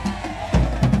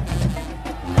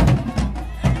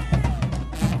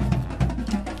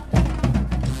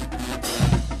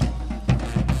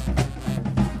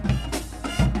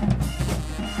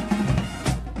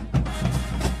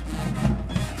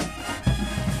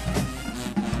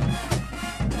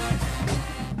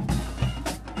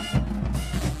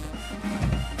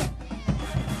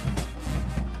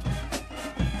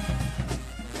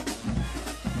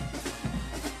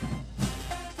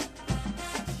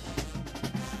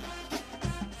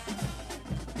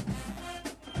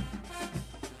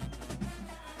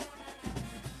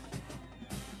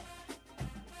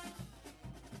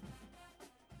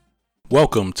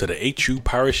Welcome to the HU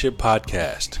Pirate Ship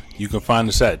Podcast. You can find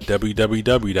us at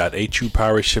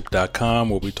www.hupirateship.com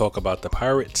where we talk about the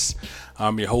Pirates.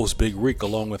 I'm your host, Big Rick,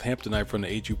 along with Hamptonite from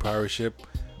the HU Pirate Ship.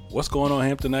 What's going on,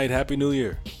 Hamptonite? Happy New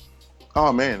Year.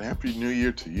 Oh, man. Happy New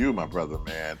Year to you, my brother,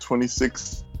 man.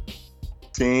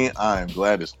 2016, I am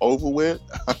glad it's over with.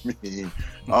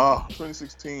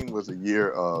 2016 was a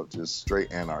year of just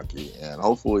straight anarchy. And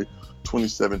hopefully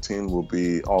 2017 will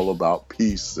be all about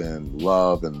peace and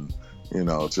love and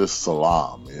just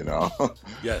salam,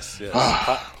 Yes.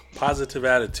 Positive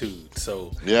attitude.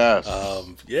 So, yes.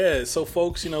 So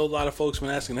folks, a lot of folks been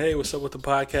asking, hey, what's up with the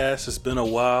podcast? It's been a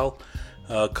while,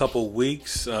 a couple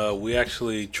weeks. We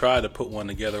actually tried to put one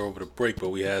together over the break, but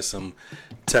we had some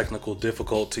technical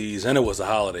difficulties, and it was a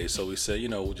holiday. So we said,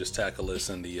 we'll just tackle this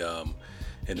in the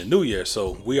new year.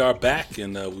 So we are back,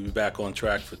 and we'll be back on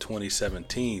track for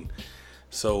 2017.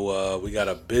 So we got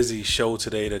a busy show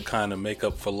today to kind of make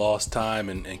up for lost time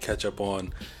and catch up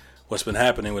on what's been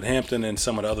happening with Hampton and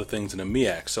some of the other things in the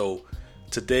MEAC. So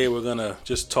today we're going to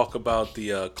just talk about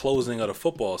the closing of the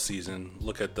football season,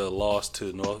 look at the loss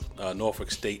to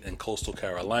Norfolk State and Coastal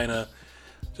Carolina,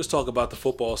 just talk about the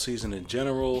football season in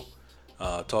general,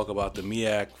 talk about the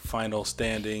MEAC final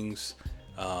standings,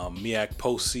 MEAC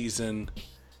postseason,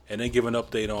 and then give an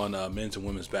update on men's and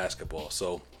women's basketball.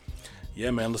 So yeah,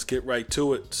 man, let's get right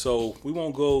to it. So we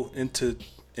won't go into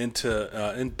in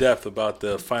depth about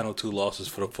the final two losses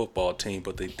for the football team,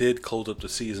 but they did close up the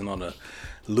season on a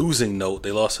losing note.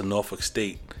 They lost to Norfolk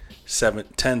State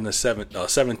 17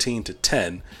 to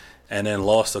 10, and then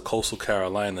lost to Coastal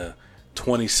Carolina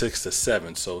 26 to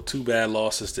 7. So two bad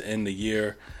losses to end the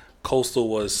year. Coastal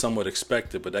was somewhat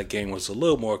expected, but that game was a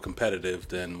little more competitive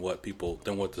than what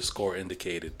the score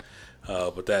indicated.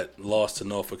 But that loss to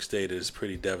Norfolk State is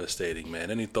pretty devastating, man.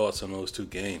 Any thoughts on those two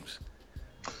games?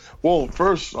 Well,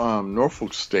 first,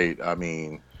 Norfolk State,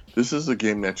 this is a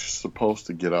game that you're supposed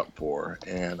to get up for.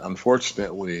 And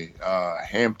unfortunately,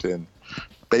 Hampton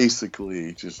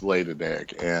basically just laid an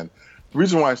egg. And the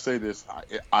reason why I say this,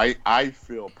 I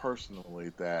feel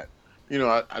personally that,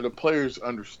 the players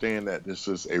understand that this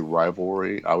is a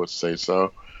rivalry, I would say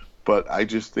so. But I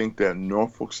just think that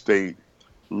Norfolk State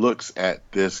looks at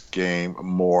this game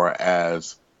more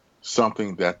as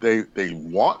something that they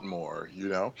want more,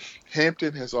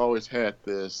 Hampton has always had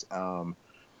this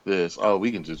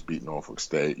we can just beat Norfolk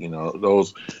State,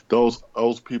 those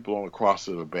people on the cross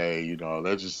of the bay,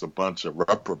 they're just a bunch of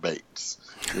reprobates,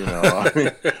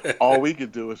 all we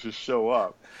could do is just show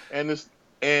up. And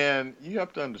you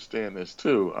have to understand this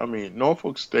too.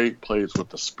 Norfolk State plays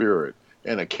with a spirit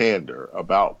and a candor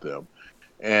about them.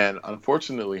 And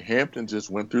unfortunately, Hampton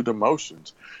just went through the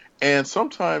motions. And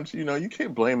sometimes, you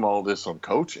can't blame all this on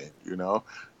coaching,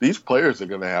 These players are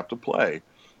going to have to play.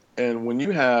 And when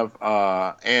you have,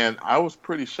 and I was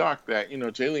pretty shocked that,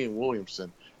 Jalen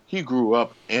Williamson, he grew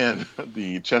up in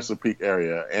the Chesapeake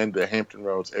area and the Hampton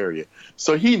Roads area.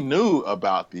 So he knew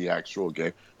about the actual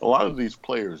game. A lot of these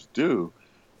players do.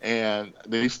 And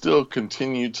they still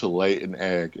continue to lay an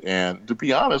egg. And to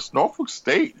be honest, Norfolk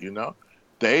State,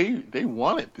 they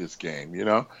wanted this game,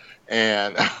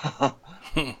 and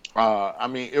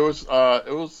it was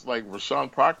like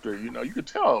Rashawn Proctor, you could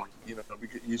tell,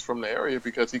 he's from the area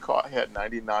because he had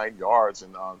 99 yards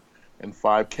and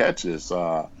 5 catches.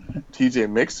 TJ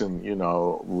Mixon,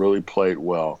 really played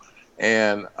well,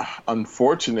 and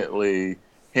unfortunately,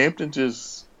 Hampton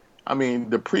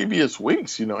the previous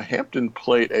weeks, Hampton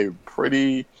played a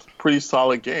pretty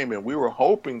solid game, and we were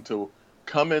hoping to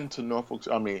come into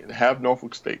have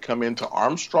Norfolk State come into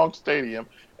Armstrong Stadium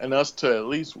and us to at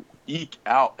least eke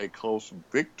out a close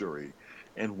victory,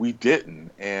 and we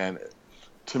didn't. And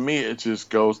to me, it just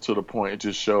goes to the point. It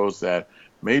just shows that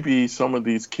maybe some of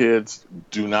these kids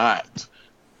did not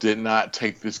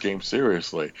take this game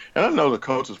seriously. And I know the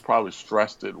coaches probably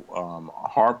stressed it,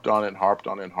 harped on it,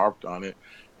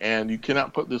 and you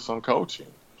cannot put this on coaching.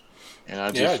 And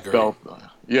I just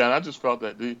felt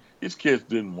that these kids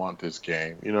didn't want this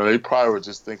game. They probably were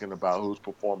just thinking about who's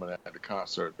performing at the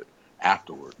concert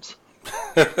afterwards.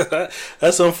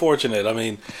 That's unfortunate.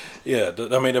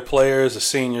 The players, the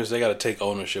seniors, they got to take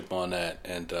ownership on that.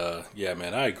 And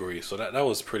man, I agree. So that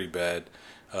was pretty bad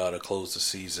to close the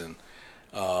season.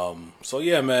 So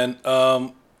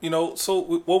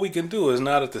what we can do is,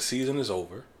 now that the season is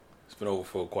over, it's been over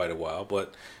for quite a while,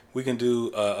 but we can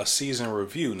do a season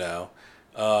review now,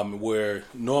 where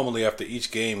normally after each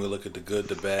game we look at the good,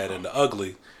 the bad, and the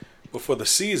ugly. But for the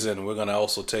season, we're going to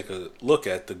also take a look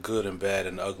at the good and bad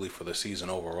and ugly for the season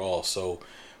overall. So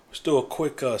let's do a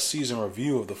quick season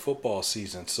review of the football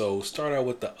season. So start out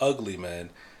with the ugly, man.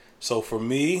 So for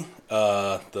me,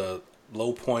 the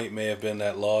low point may have been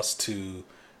that loss to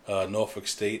Norfolk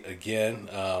State again.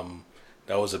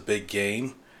 That was a big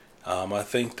game. I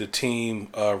think the team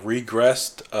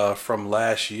regressed from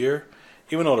last year,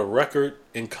 even though the record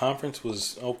in conference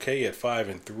was okay at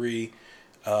 5-3.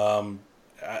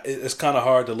 It's kind of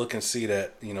hard to look and see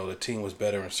that the team was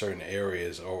better in certain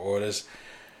areas, or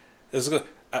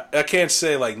I can't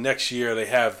say like next year they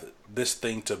have this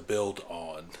thing to build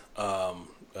on.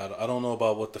 I don't know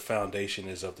about what the foundation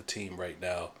is of the team right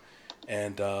now,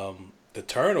 and the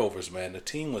turnovers, man. The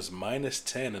team was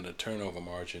 -10 in the turnover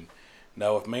margin.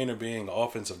 Now, with Maynard being the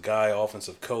offensive guy,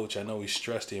 offensive coach, I know he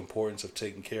stressed the importance of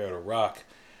taking care of the rock,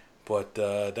 but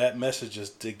that message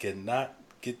just did not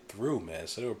get through, man.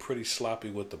 So they were pretty sloppy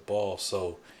with the ball.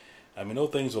 So, I mean,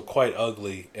 those things were quite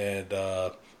ugly, and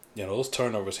those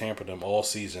turnovers hampered them all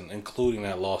season, including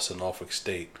that loss to Norfolk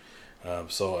State.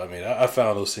 So, I mean, I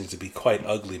found those things to be quite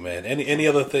ugly, man. Any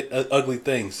other ugly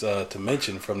things to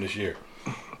mention from this year?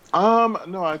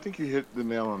 No, I think you hit the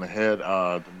nail on the head.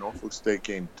 The Norfolk State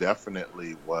game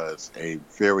definitely was a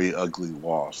very ugly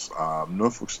loss.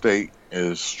 Norfolk State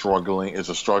is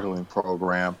a struggling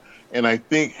program. And I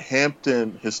think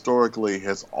Hampton historically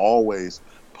has always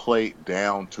played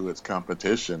down to its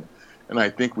competition. And I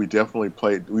think we definitely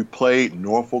played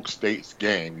Norfolk State's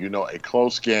game, a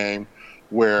close game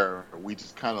where we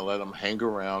just kind of let them hang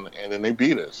around and then they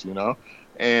beat us,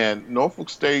 And Norfolk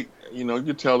State, you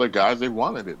could tell the guys they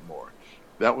wanted it more.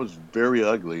 That was very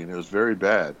ugly and it was very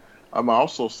bad. I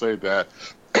also say that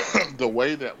the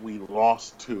way that we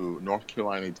lost to North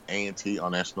Carolina A&T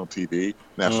on national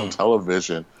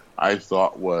television, I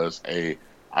thought was a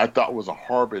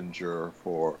harbinger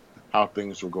for how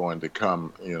things were going to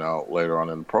come, later on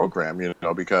in the program,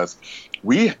 because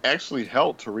we actually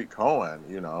held Tariq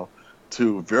Cohen,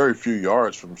 to very few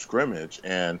yards from scrimmage.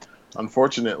 And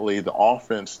unfortunately, the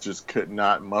offense just could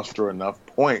not muster enough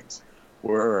points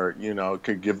where, it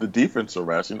could give the defense a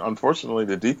rest. And unfortunately,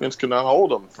 the defense could not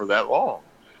hold them for that long.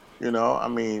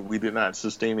 We did not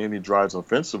sustain any drives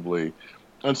offensively.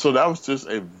 And so that was just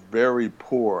a very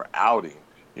poor outing,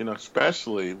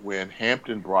 especially when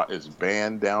Hampton brought its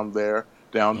band down to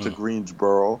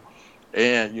Greensboro.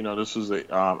 And, this was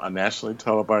a nationally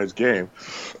televised game.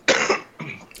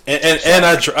 And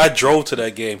I drove to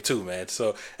that game too, man.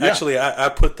 So actually, I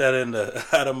put that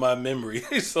out of my memory.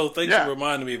 So thanks for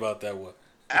reminding me about that one.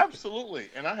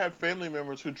 Absolutely, and I had family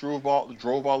members who drove all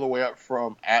the way up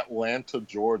from Atlanta,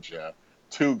 Georgia,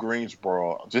 to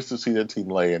Greensboro just to see their team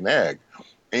lay an egg.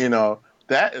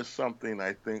 That is something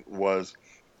I think was,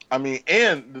 and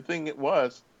the thing it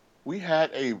was, we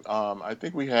had did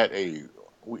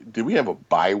we have a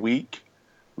bye week?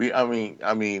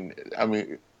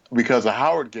 Because the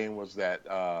Howard game was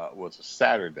was a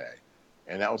Saturday,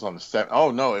 and that was on the 7th.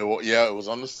 Oh no, it was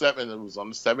on the 7th. It was on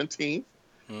the 17th,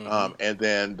 and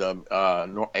then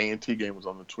the A&T game was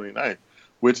on the 29th,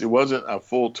 which it wasn't a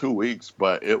full 2 weeks,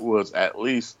 but it was at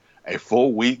least a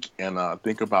full week and I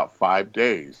think about 5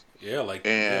 days. Yeah,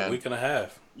 a week and a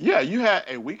half. Yeah, you had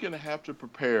a week and a half to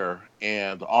prepare,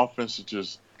 and the offense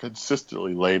just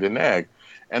consistently laid an egg.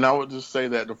 And I would just say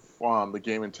that the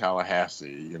game in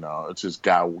Tallahassee, it just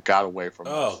got away from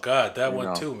us. Oh God, that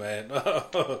one too, man.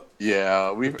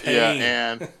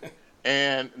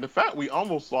 And the fact we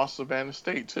almost lost Savannah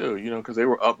State too, because they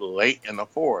were up late in the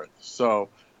fourth. So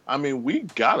we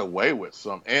got away with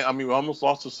some. And we almost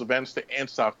lost to Savannah State and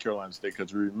South Carolina State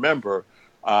because remember,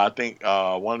 I think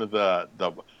one of the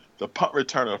punt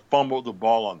returner fumbled the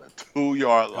ball on the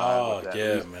 2-yard line. Oh,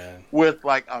 yeah, man. With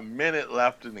like a minute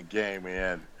left in the game,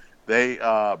 and they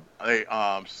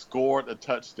scored a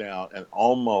touchdown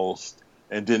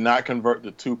and did not convert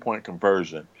the 2-point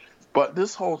conversion. But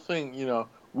this whole thing,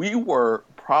 we were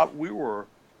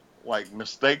like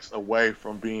mistakes away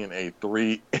from being a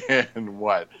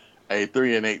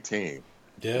 3-8 team.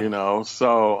 Yeah.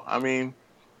 So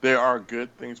there are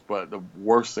good things, but the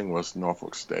worst thing was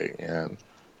Norfolk State. And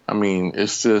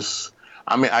it's just,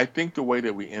 I think the way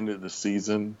that we ended the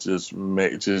season just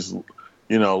left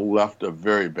a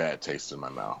very bad taste in my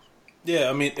mouth.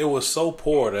 Yeah, it was so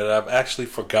poor that I've actually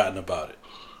forgotten about it.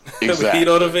 Exactly. You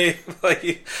know what I mean?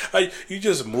 Like, you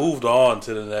just moved on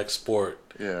to the next sport.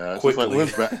 Yeah, it's quickly.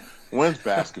 Just like, when's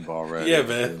basketball ready? Yeah,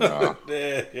 man.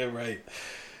 Yeah, right.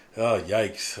 Oh,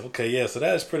 yikes. Okay, yeah, so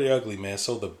that is pretty ugly, man.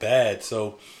 So the bad.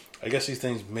 So I guess these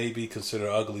things may be considered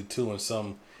ugly, too, in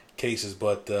some cases.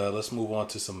 But let's move on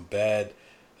to some bad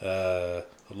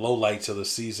lowlights of the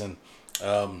season.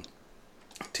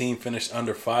 Team finished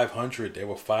under 500. They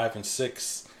were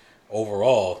 5-6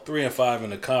 overall, 3-5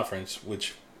 in the conference,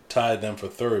 which tied them for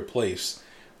third place.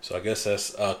 So I guess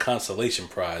that's a consolation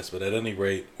prize. But at any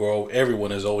rate,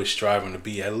 everyone is always striving to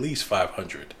be at least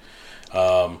 500.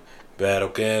 Bad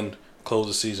again, close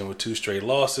the season with 2 straight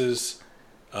losses.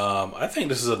 I think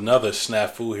this is another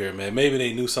snafu here, man. Maybe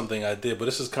they knew something I did, but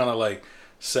this is kind of like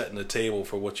setting the table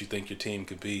for what you think your team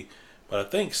could be. But I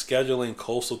think scheduling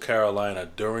Coastal Carolina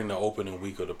during the opening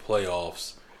week of the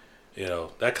playoffs,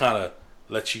 that kind of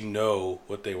lets you know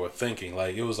what they were thinking.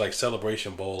 Like, it was like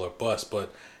Celebration Bowl or bust.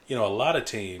 But, a lot of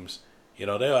teams,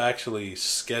 they'll actually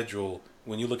schedule,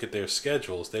 when you look at their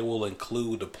schedules, they will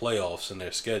include the playoffs in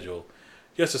their schedule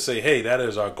just to say, hey, that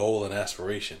is our goal and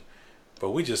aspiration.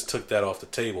 But we just took that off the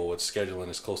table with scheduling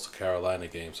this Coastal Carolina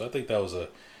game. So I think that was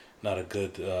not a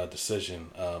good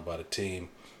decision by the team.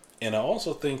 And I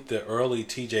also think the early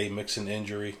T.J. Mixon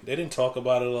injury, they didn't talk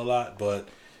about it a lot, but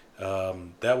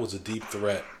that was a deep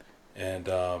threat. And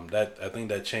I think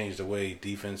that changed the way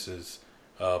defenses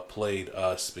played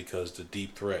us, because the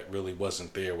deep threat really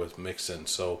wasn't there with Mixon.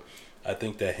 So I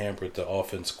think that hampered the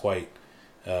offense quite,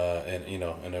 in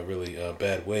a really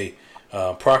bad way.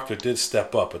 Proctor did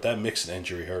step up, but that Mixon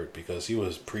injury hurt because he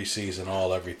was preseason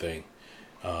all everything.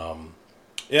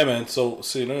 Yeah, man. So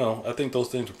I think those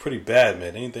things were pretty bad,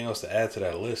 man. Anything else to add to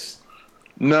that list?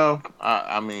 No,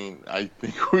 I mean, I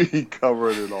think we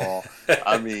covered it all.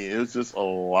 I mean, it was just a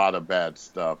lot of bad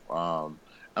stuff.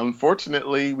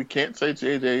 Unfortunately, we can't say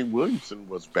J.J. Williamson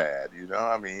was bad.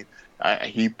 I mean,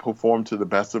 he performed to the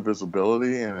best of his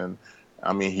ability, and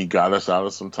I mean, he got us out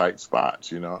of some tight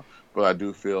spots. But I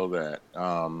do feel that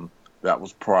that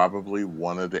was probably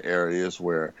one of the areas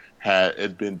where, had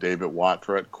it been David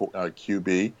Watford at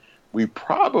QB, we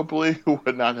probably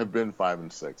would not have been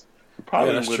 5-6. We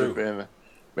probably would have been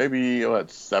maybe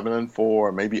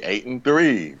 7-4, maybe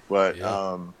 8-3. But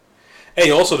hey,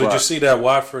 also, did you see that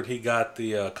Watford? He got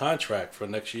the contract for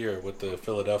next year with the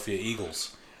Philadelphia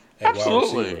Eagles.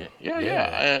 Absolutely,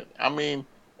 yeah. I mean,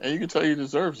 and you can tell he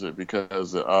deserves it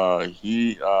because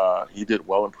he did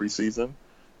well in preseason.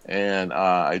 And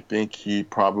I think he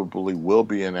probably will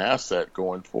be an asset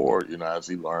going forward, as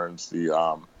he learns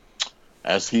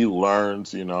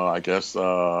I guess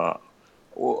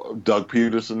Doug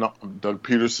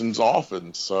Peterson's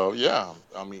offense. So yeah,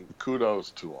 I mean,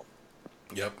 kudos to him.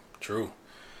 Yep, true.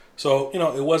 So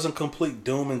it wasn't complete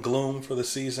doom and gloom for the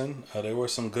season. There were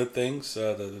some good things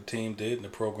that the team did and the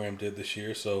program did this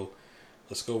year. So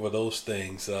let's go over those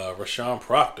things. Rashawn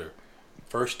Proctor,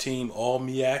 first team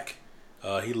All-MEAC.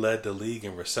 He led the league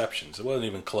in receptions. It wasn't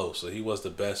even close. So he was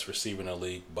the best receiver in the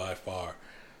league by far.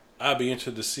 I'd be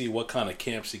interested to see what kind of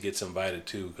camps he gets invited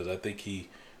to, because I think he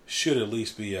should at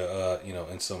least be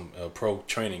in some pro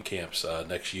training camps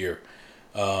next year.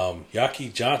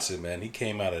 Yaki Johnson, man, he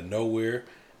came out of nowhere.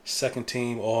 Second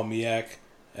team All-MEAC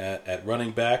at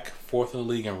running back, fourth in the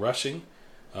league in rushing.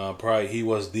 Probably he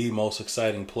was the most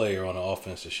exciting player on the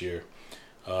offense this year.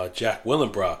 Jack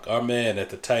Willenbrock, our man at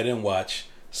the tight end watch,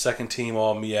 second team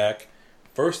All-MEAC,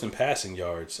 first in passing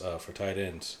yards for tight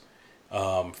ends.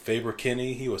 Faber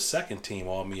Kinney, he was second team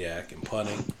All-MEAC in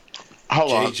punting.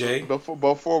 Hold JJ. on.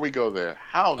 Before we go there,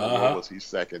 how in the world was he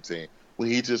second team when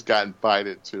he just got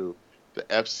invited to the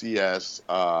FCS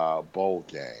bowl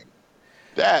game?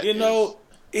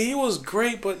 He was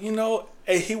great, but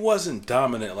he wasn't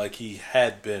dominant like he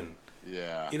had been.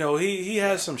 Yeah. He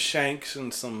had some shanks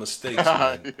and some mistakes.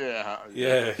 Man.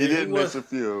 yeah. He did miss a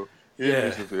few.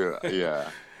 Yeah.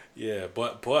 Yeah,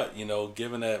 but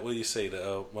given that, what do you say,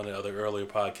 one of the other earlier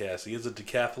podcasts, he is a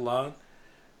decathlon,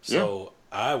 so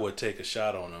I would take a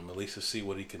shot on him at least to see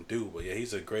what he can do. But yeah,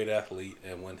 he's a great athlete,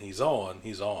 and when he's on.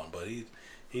 But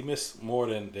he missed more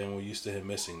than we're used to him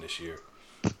missing this year.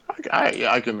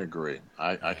 I can agree.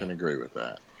 I can agree with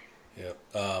that. Yeah.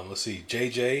 Let's see.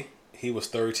 JJ, he was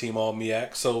third team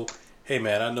All-MEAC. So, hey,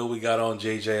 man, I know we got on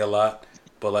JJ a lot.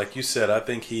 But like you said, I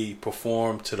think he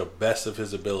performed to the best of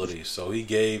his abilities. So he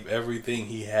gave everything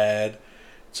he had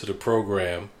to the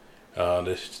program.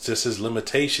 Just his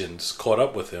limitations caught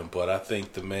up with him. But I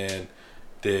think the man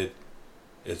did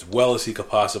as well as he could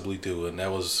possibly do. And he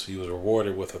was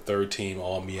rewarded with a third team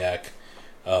All-MEAC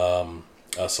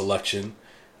selection.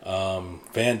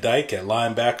 Van Dyke at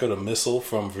linebacker, the missile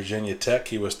from Virginia Tech.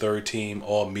 He was third team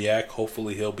All-MEAC.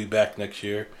 Hopefully he'll be back next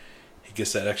year. He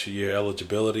gets that extra year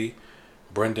eligibility.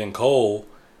 Brendan Cole,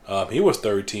 he was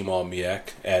third team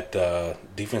All-MEAC at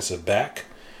defensive back.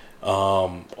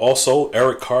 Also,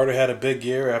 Eric Carter had a big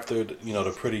year after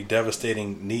the pretty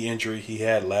devastating knee injury he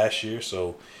had last year.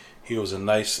 So he was a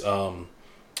nice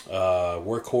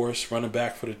workhorse running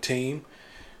back for the team.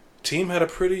 team had a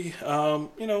pretty,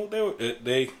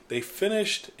 they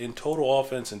finished in total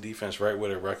offense and defense right where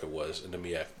their record was in the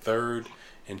MEAC, third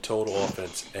in total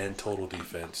offense and total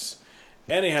defense,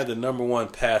 and they had the number one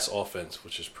pass offense,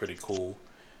 which is pretty cool.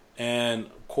 And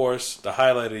of course, the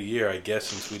highlight of the year, I guess,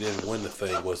 since we didn't win the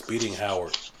thing, was beating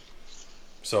Howard.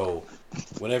 So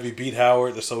whenever you beat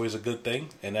Howard, that's always a good thing,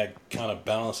 and that kind of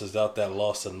balances out that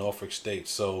loss to Norfolk State.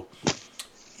 So.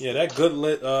 Yeah, that good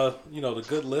the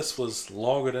good list was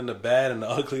longer than the bad and the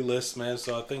ugly list, man.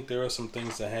 So I think there are some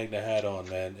things to hang the hat on,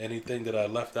 man. Anything that I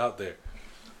left out there?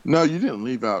 No, you didn't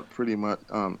leave out pretty much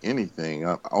anything.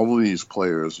 All of these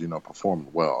players, performed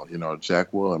well.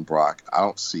 Jack Willenbrock, I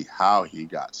don't see how he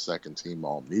got second team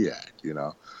all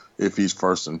MEAC, if he's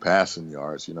first in passing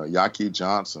yards. Yaki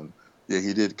Johnson, yeah,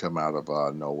 he did come out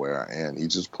of nowhere, and he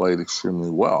just played extremely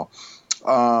well.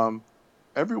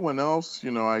 Everyone else,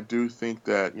 I do think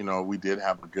that, we did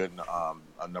have a good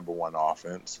a number one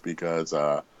offense because,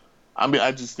 I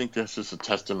just think that's just a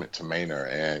testament to Maynor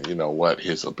and, what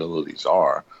his abilities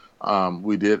are.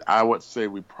 I would say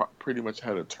we pretty much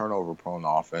had a turnover-prone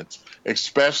offense,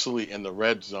 especially in the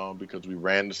red zone because we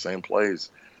ran the same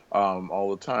plays all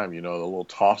the time. The little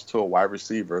toss to a wide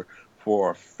receiver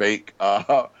for a fake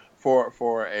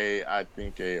for a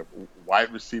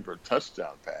wide receiver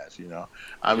touchdown pass,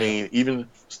 I mean, even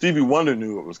Stevie Wonder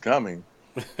knew it was coming.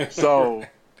 So,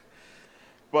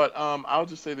 but I'll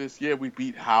just say this. Yeah, we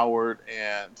beat Howard.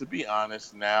 And to be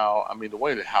honest now, I mean, the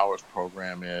way that Howard's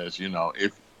program is,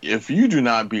 if you do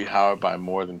not beat Howard by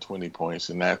more than 20 points,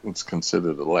 then that's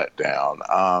considered a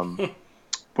letdown.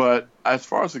 But as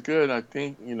far as the good, I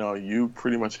think, you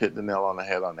pretty much hit the nail on the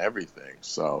head on everything.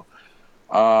 So,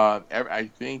 I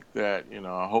think that,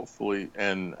 hopefully,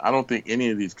 and I don't think any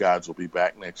of these guys will be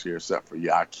back next year except for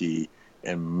Yaki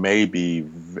and maybe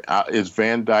is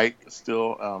Van Dyke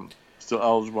still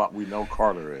eligible? We know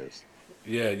Carter is.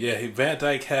 Yeah. Van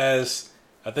Dyke has,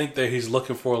 I think that he's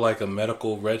looking for like a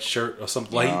medical red shirt or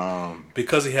something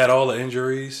because he had all the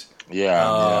injuries.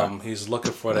 Yeah. He's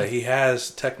looking for that. He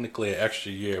has technically an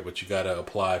extra year, but you got to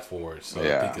apply for it. So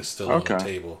I think it's still on the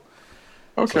table.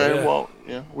 Okay, so,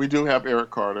 we do have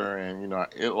Eric Carter, and,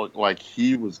 it looked like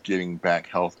he was getting back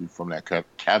healthy from that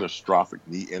catastrophic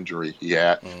knee injury he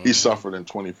had. Mm-hmm. He suffered in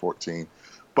 2014.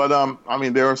 But, I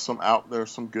mean, there are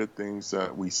some good things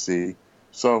that we see.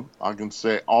 So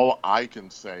all I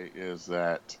can say is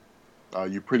that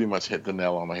you pretty much hit the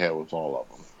nail on the head with all of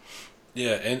them.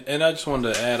 Yeah, and I just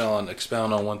wanted to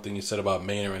expound on one thing you said about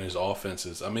Maynor and his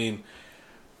offenses. I mean,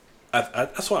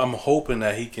 that's why I'm hoping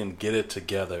that he can get it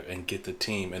together and get the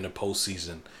team in the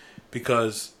postseason.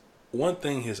 Because one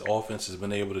thing his offense has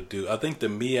been able to do, I think the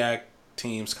MEAC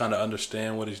teams kind of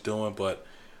understand what he's doing, but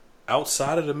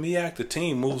outside of the MEAC, the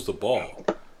team moves the ball.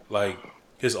 Like,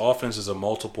 his offense is a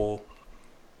multiple.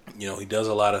 He does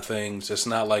a lot of things. It's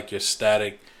not like your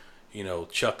static,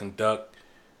 chuck and duck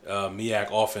MEAC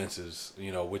offenses,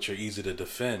 which are easy to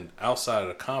defend. Outside of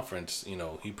the conference,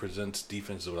 he presents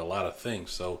defense with a lot of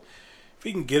things. So if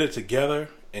he can get it together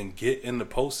and get in the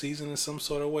postseason in some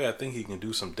sort of way, I think he can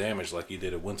do some damage like he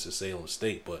did at Winston-Salem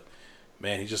State. But,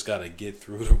 man, he just got to get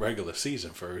through the regular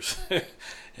season first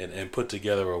and put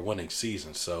together a winning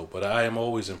season. So, but I am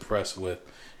always impressed with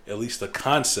at least the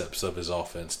concepts of his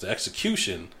offense. The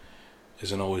execution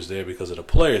isn't always there because of the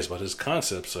players, but his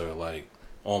concepts are, like,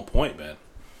 on point, man.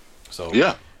 So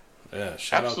yeah,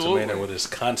 shout out to Maynor with his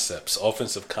concepts,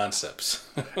 offensive concepts.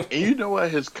 And you know what,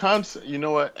 his concept,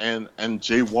 and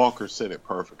Jay Walker said it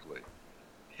perfectly.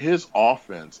 His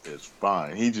offense is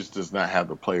fine. He just does not have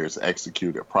the players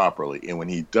execute it properly, and when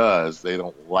he does, they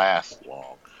don't last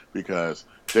long because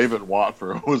David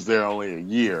Watford was there only a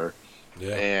year,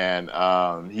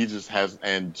 and he just has.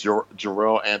 And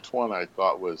Jarrell Antoine, I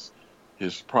thought, was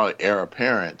his probably heir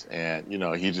apparent, and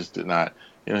he just did not.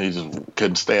 He just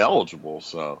couldn't stay eligible.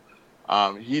 So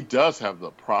he does have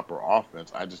the proper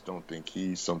offense. I just don't think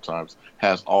he sometimes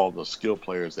has all the skill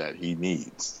players that he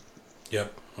needs.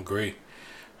 Yep, agree.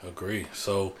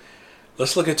 So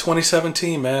let's look at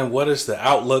 2017, man. What is the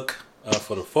outlook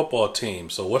for the football team?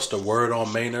 So what's the word on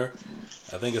Maynor?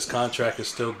 I think his contract is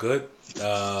still good.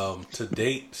 To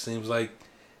date, seems like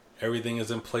everything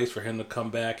is in place for him to come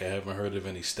back. I haven't heard of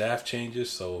any staff changes,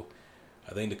 so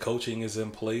I think the coaching is in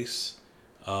place.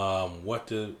 What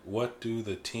does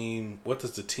the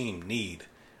team need?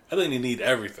 I think they need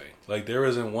everything. Like, there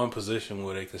isn't one position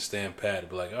where they can stand pat and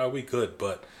be like, we good.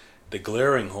 But the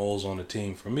glaring holes on the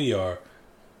team for me are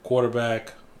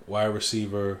quarterback, wide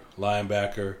receiver,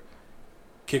 linebacker,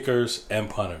 kickers, and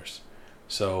punters.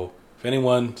 So if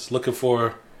anyone's looking for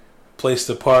a place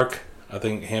to park, I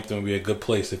think Hampton would be a good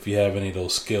place if you have any of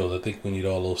those skills. I think we need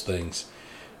all those things.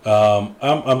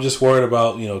 I'm just worried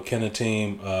about can the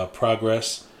team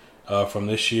progress from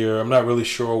this year. I'm not really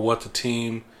sure what the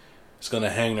team is going to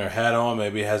hang their hat on.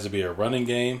 Maybe it has to be a running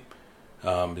game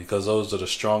because those are the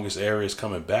strongest areas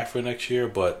coming back for next year.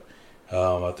 But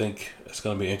I think it's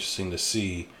going to be interesting to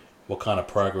see what kind of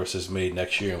progress is made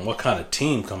next year and what kind of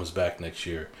team comes back next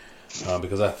year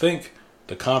because I think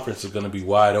the conference is going to be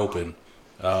wide open.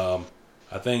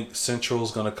 I think Central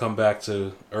is going to come back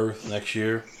to earth next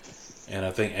year. And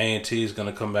I think A&T is going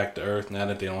to come back to earth now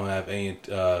that they don't have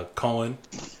Cohen,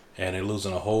 and they're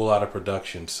losing a whole lot of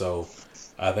production. So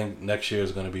I think next year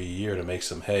is going to be a year to make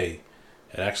some hay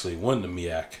and actually win the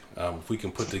MEAC. If we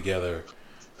can put together,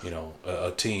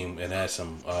 a team and add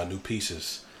some new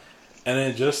pieces. And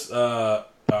then just our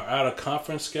out of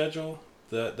conference schedule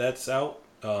that's out.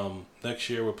 Next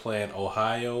year we're playing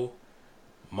Ohio,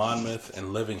 Monmouth,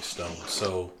 and Livingstone.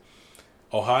 So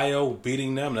Ohio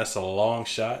beating them, that's a long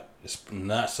shot. It's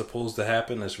not supposed to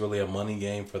happen. It's really a money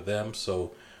game for them.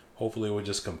 So hopefully we're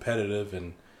just competitive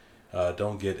and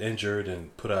don't get injured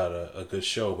and put out a good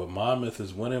show. But Monmouth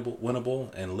is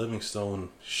winnable, and Livingstone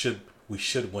we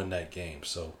should win that game.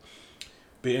 So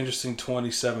be interesting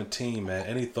 2017, man.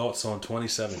 Any thoughts on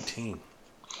 2017?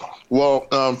 Well,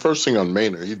 first thing on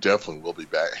Maynard, he definitely will be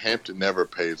back. Hampton never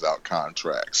pays out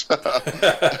contracts.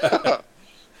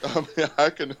 I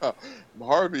mean,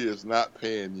 Harvey is not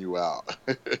paying you out.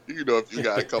 If you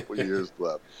got a couple years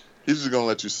left, he's just gonna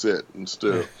let you sit and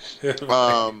stew.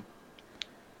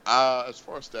 As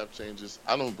far as staff changes,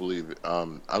 I don't believe it.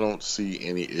 I don't see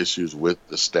any issues with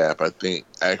the staff. I think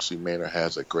actually Manor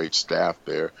has a great staff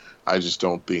there. I just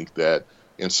don't think that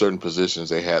in certain positions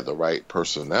they had the right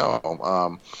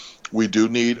personnel. We do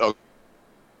need a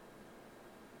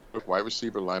wide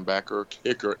receiver, linebacker,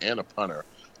 kicker, and a punter.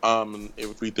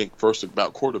 If we think first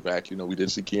about quarterback, we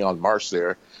did see Keon Marsh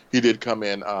there. He did come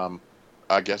in,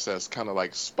 I guess, as kind of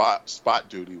like spot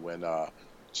duty when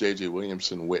J.J.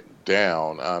 Williamson went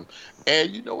down.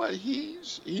 And you know what? He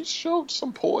showed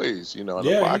some poise, in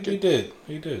the pocket.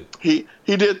 He did.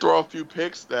 He did throw a few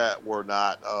picks that were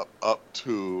not up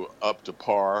to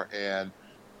par, and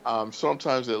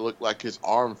sometimes it looked like his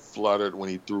arm fluttered when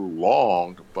he threw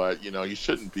long. But you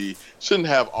shouldn't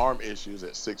have arm issues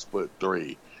at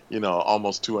 6'3",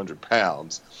 almost 200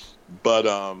 pounds. But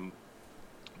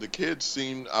the kid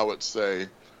seemed, I would say,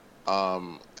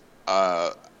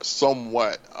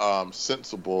 somewhat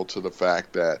sensible to the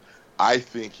fact that I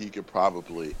think he could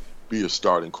probably be a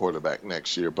starting quarterback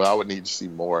next year, but I would need to see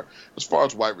more. As far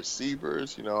as wide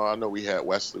receivers, I know we had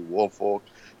Wesley Woolfolk.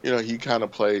 He kind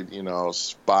of played,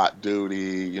 spot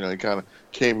duty. He kind of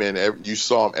came in. You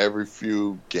saw him every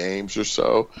few games or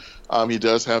so. He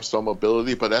does have some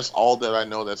ability, but that's all that I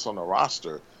know that's on the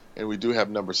roster. And we do have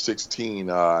number 16.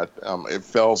 It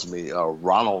fails me.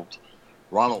 Ronald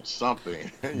something.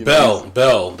 Bell,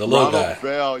 the little guy. Ronald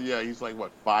Bell, yeah, he's like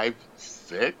what,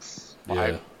 5'6"?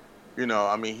 Yeah.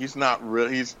 He's not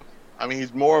really. He's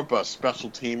more of a special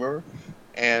teamer,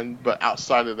 but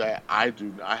outside of that, I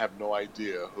have no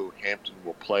idea who Hampton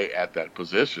will play at that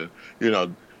position.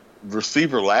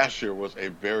 Receiver last year was a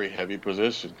very heavy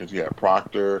position because you had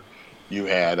Proctor, you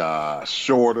had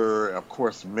Shorter, of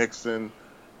course Mixon,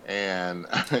 and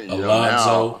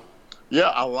Alonzo.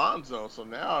 Alonzo. So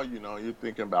now you're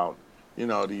thinking about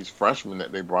these freshmen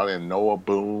that they brought in, Noah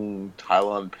Boone,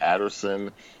 Tylon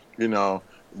Patterson.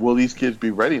 Will these kids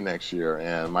be ready next year?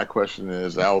 And my question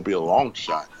is, that will be a long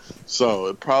shot. So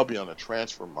it'll probably be on the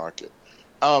transfer market.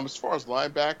 As far as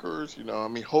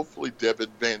linebackers, hopefully David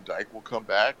Van Dyke will come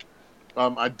back.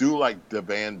 I do like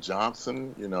Devan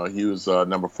Johnson. He was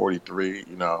number 43.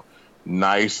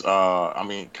 Nice.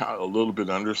 Kind of a little bit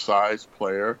undersized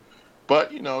player,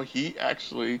 but he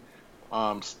actually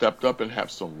stepped up and have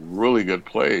some really good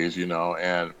plays.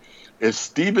 And is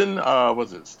Stephen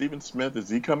Smith? Is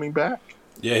he coming back?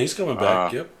 Yeah, he's coming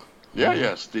back. Yep.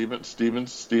 Yeah. Stephen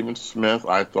Smith,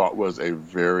 I thought was a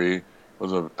very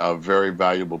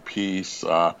valuable piece.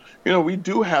 We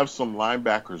do have some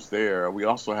linebackers there. We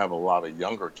also have a lot of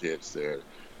younger kids there.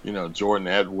 Jordan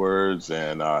Edwards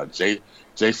and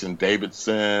Jason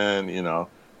Davidson.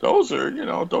 Those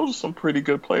are some pretty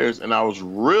good players. And I was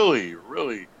really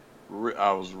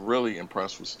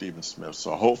impressed with Stephen Smith.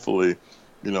 So hopefully,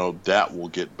 that will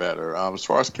get better. As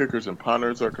far as kickers and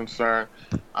punters are concerned,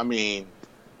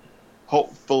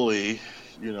 hopefully,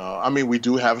 we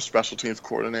do have a special teams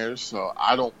coordinator, so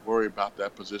I don't worry about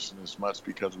that position as much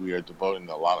because we are devoting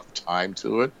a lot of time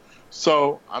to it.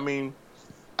 So,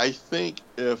 I think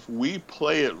if we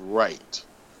play it right,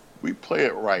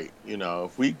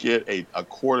 if we get a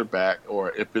quarterback,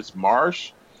 or if it's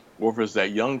Marsh, or if it's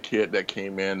that young kid that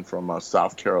came in from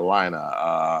South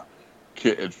Carolina.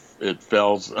 It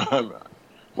fells.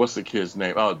 What's the kid's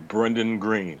name? Oh, Brendan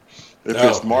Green. If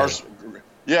it's Marsh,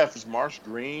 if it's Marsh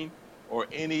Green or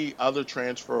any other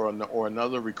transfer or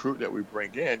another recruit that we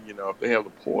bring in, if they have the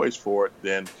poise for it,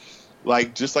 then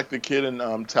just like the kid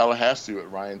in Tallahassee with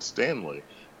Ryan Stanley,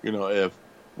 if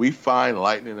we find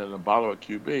lightning in a bottle at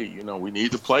QB, we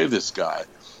need to play this guy.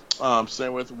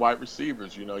 Same with wide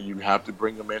receivers. You have to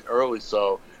bring them in early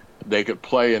so they could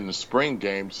play in the spring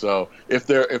game. So if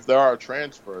there are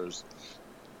transfers,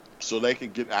 so they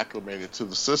can get acclimated to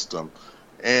the system.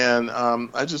 And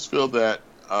I just feel that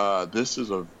this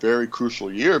is a very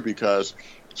crucial year because,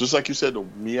 just like you said, the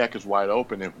MEAC is wide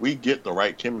open. If we get the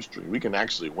right chemistry, we can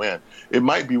actually win. It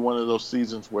might be one of those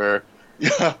seasons where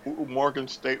Morgan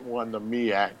State won the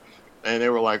MEAC, and they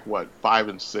were like,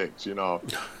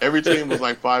 5-6, Every team was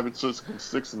like 5-6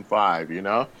 and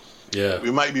 6-5, Yeah.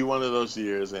 It might be one of those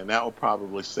years, and that will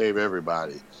probably save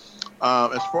everybody.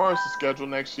 As far as the schedule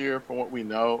next year, from what we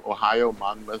know, Ohio,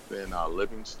 Monmouth, and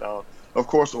Livingstone. Of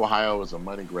course, Ohio is a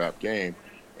money grab game,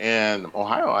 and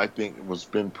Ohio, I think,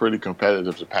 been pretty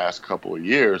competitive the past couple of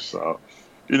years. So,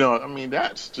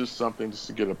 that's just something just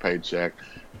to get a paycheck.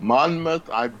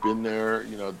 Monmouth, I've been there.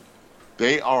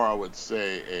 They are, I would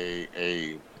say,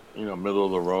 a middle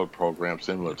of the road program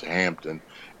similar to Hampton,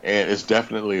 and it's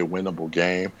definitely a winnable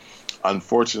game.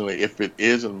 Unfortunately, if it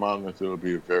is in Monmouth, it will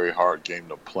be a very hard game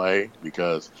to play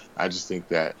because I just think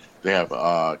that they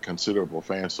have considerable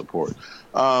fan support.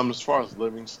 As far as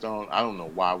Livingstone, I don't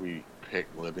know why we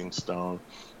picked Livingstone.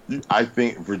 I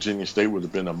think Virginia State would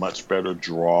have been a much better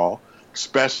draw,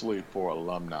 especially for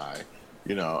alumni,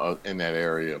 in that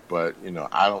area. But,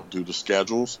 I don't do the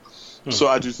schedules. So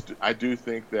I do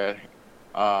think that,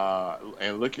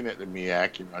 and looking at the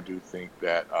MEAC, I do think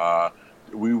that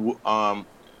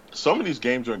some of these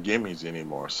games aren't gimmies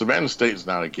anymore. Savannah State is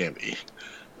not a gimme.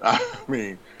 I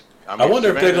wonder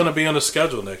if they're going to be on the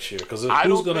schedule next year because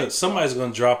somebody's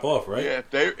going to drop off, right? Yeah,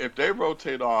 if they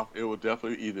rotate off, it will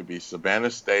definitely either be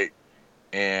Savannah State,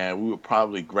 and we would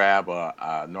probably grab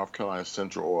a North Carolina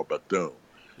Central or Bethune.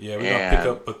 Yeah, we're going to pick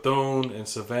up Bethune and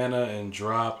Savannah and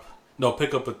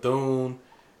pick up Bethune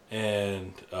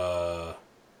and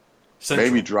Central.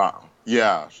 Maybe drop.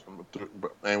 Yeah,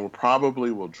 and we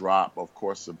probably will drop, of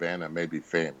course, Savannah, maybe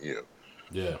FAMU.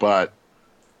 Yeah. But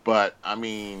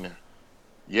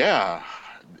yeah,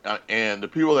 and the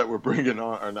people that we're bringing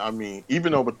on,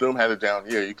 even though Bethune had a down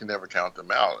year, you can never count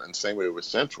them out. And same way with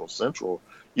Central. Central,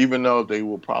 even though they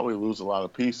will probably lose a lot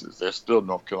of pieces, they're still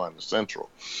North Carolina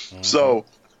Central. Mm-hmm. So,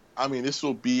 this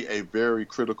will be a very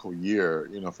critical year,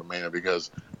 for Manor because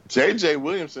J.J.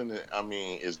 Williamson,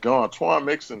 is gone. Twan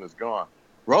Mixon is gone.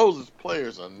 Rose's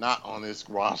players are not on this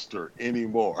roster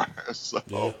anymore.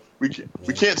 So we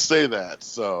can't say that.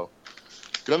 So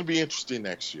it's going to be interesting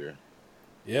next year.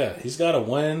 Yeah, he's got to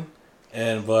win,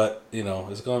 but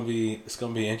it's going to be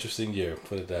an interesting year.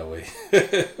 Put it that way.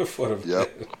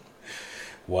 Yep.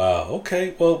 Wow.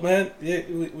 Okay. Well, man,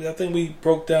 I think we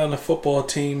broke down the football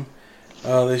team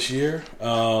this year.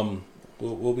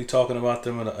 We'll be talking about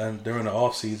them during the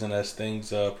off season as things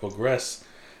progress.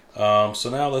 So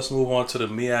now let's move on to the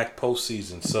MEAC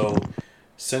postseason. So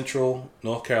Central,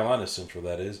 North Carolina Central,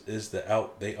 that is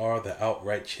they are the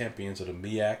outright champions of the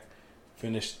MEAC.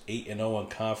 Finished 8-0 in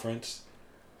conference,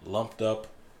 lumped up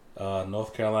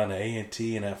North Carolina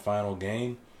A&T in that final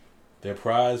game. Their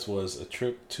prize was a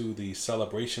trip to the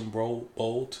Celebration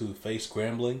Bowl to face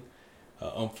Grambling.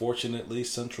 Unfortunately,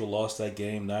 Central lost that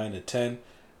game 9-10.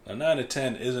 Now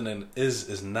 9-10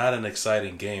 is not an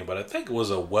exciting game, but I think it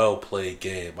was a well played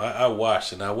game. I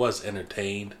watched and I was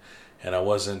entertained, and it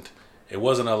wasn't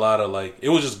a lot of it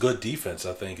was just good defense,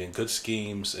 I think, and good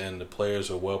schemes, and the players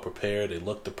were well prepared. They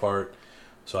looked the part,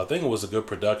 so I think it was a good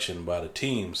production by the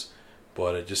teams,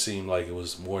 but it just seemed like it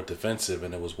was more defensive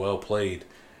and it was well played.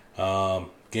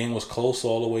 Game was close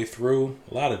all the way through.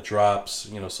 A lot of drops,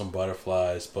 some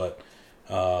butterflies, but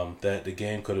that the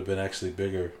game could have been actually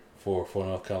bigger for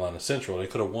North Carolina Central. They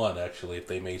could have won, actually, if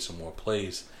they made some more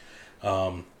plays.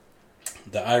 The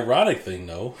ironic thing,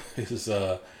 though, is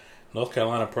North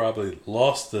Carolina probably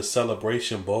lost the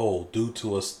Celebration Bowl due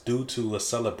to a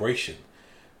celebration.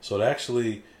 So they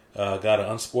actually got an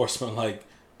unsportsmanlike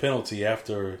penalty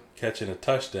after catching a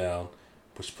touchdown,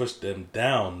 which pushed them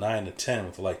down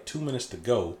 9-10 with 2 minutes to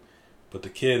go. But the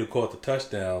kid who caught the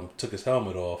touchdown took his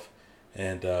helmet off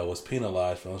and was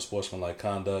penalized for unsportsmanlike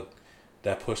conduct.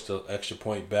 That pushed the extra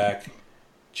point back,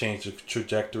 changed the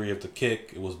trajectory of the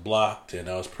kick. It was blocked, and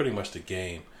that was pretty much the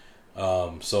game.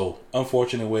 So,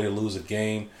 unfortunate way to lose a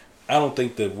game. I don't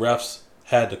think the refs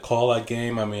had to call that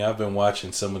game. I mean, I've been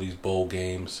watching some of these bowl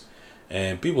games,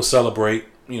 and people celebrate.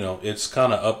 It's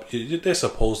kind of up. They're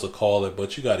supposed to call it,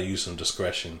 but you got to use some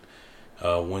discretion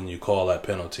when you call that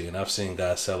penalty. And I've seen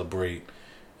guys celebrate,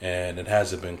 and it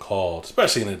hasn't been called,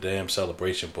 especially in the damn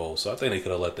Celebration Bowl. So I think they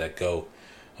could have let that go.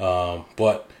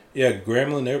 But yeah,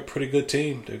 Grambling, they're a pretty good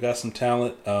team. They've got some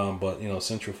talent, but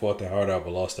Central fought their heart out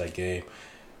but lost that game.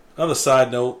 Another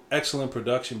side note, excellent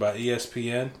production by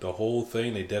ESPN. The whole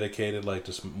thing, they dedicated like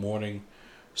this morning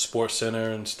Sports Center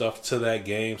and stuff to that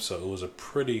game. So it was a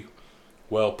pretty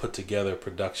well put together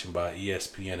production by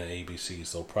ESPN and ABC.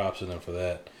 So props to them for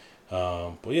that.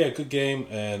 But yeah, good game,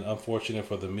 and unfortunate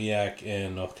for the MEAC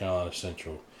and North Carolina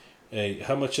Central. Hey,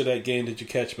 how much of that game did you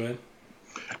catch, man?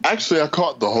 Actually, I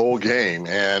caught the whole game,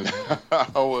 and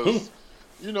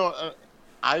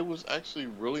I was actually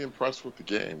really impressed with the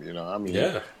game.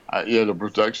 The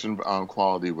production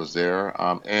quality was there,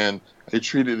 and they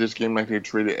treated this game like they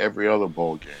treated every other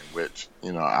bowl game, which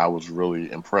I was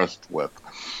really impressed with.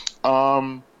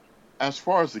 As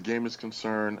far as the game is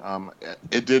concerned,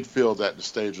 it did feel that the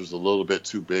stage was a little bit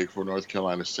too big for North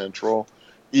Carolina Central,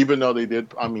 even though they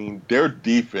did. I mean, their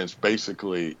defense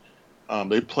basically.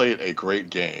 They played a great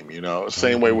game,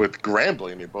 Same way with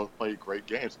Grambling. They both played great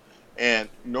games. And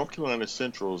North Carolina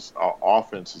Central's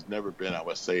offense has never been, I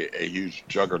would say, a huge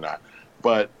juggernaut.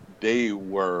 But they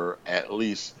were a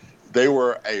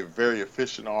very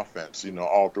efficient offense,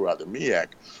 all throughout the MEAC.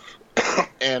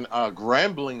 And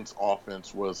Grambling's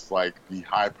offense was like the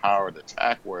high-powered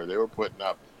attack where they were putting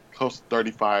up close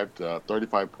to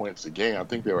 35 points a game. I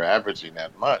think they were averaging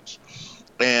that much.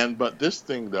 But this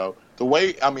thing, though, the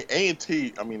way,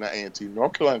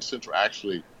 North Carolina Central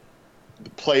actually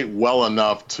played well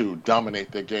enough to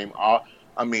dominate the game.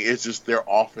 It's just their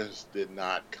offense did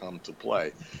not come to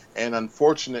play. And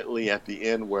unfortunately, at the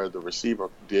end where the receiver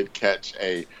did catch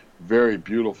a very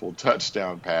beautiful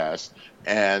touchdown pass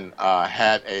and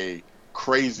had a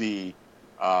crazy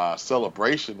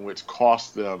celebration, which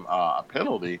cost them a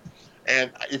penalty.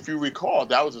 And if you recall,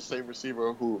 that was the same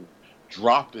receiver who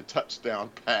dropped a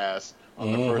touchdown pass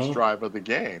on the first drive of the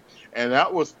game. And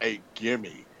that was a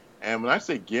gimme. And when I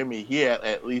say gimme, he had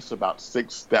at least about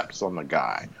 6 steps on the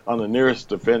guy, on the nearest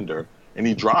defender, and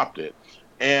he dropped it.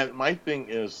 And my thing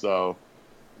is, though,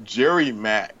 Jerry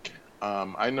Mack,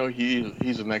 I know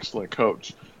he's an excellent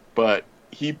coach, but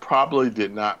he probably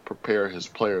did not prepare his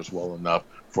players well enough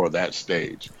for that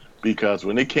stage. Because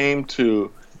when it came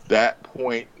to that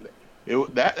point,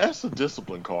 that's a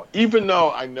discipline call. Even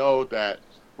though I know that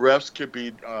refs could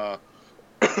be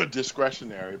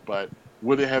discretionary, but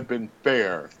would it have been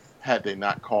fair had they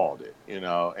not called it? And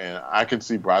I can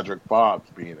see Broderick Bobs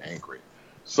being angry.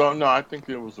 So no, I think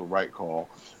it was the right call.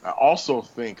 I also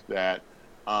think that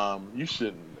you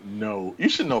should know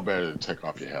better than take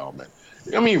off your helmet.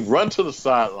 Run to the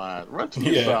sideline,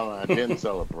 then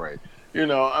celebrate.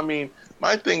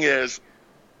 My thing is,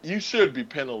 you should be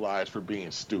penalized for being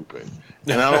stupid.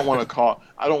 And I don't want to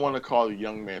call the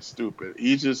young man stupid.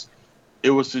 It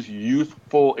was just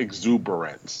youthful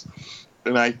exuberance.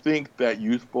 And I think that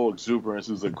youthful exuberance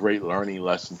is a great learning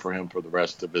lesson for him for the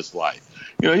rest of his life.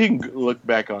 He can look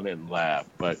back on it and laugh,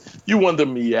 but you won the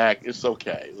MEAC, it's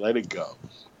okay. Let it go.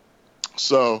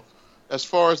 So as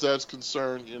far as that's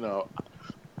concerned, and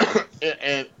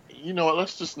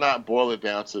let's just not boil it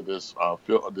down to this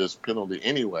penalty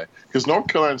anyway, because North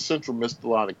Carolina Central missed a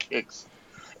lot of kicks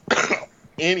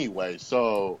anyway.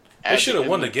 So they should have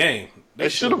won the game. They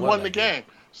should have won the game.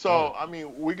 So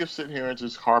we could sit here and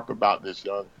just harp about this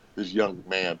young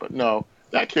man, but no,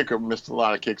 that kicker missed a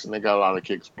lot of kicks, and they got a lot of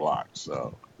kicks blocked.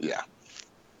 So yeah.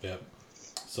 Yep.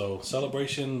 So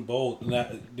Celebration Bowl. Now,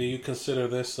 do you consider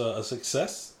this a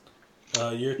success?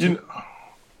 Year 2.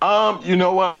 You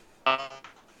know what?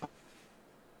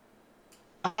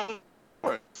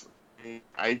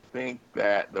 I think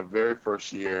that the very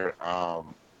first year,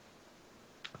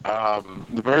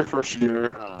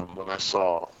 when I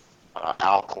saw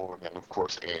Alcorn and of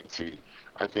course A&T,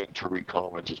 I think Tariq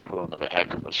Coleman just put on a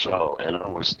heck of a show, and I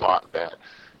always thought that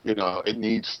it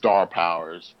needs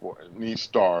stars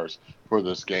for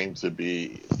this game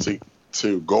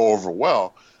to go over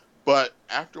well. But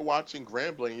after watching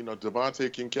Grambling,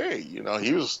 Devontae Kincaid, he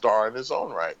was a star in his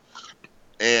own right.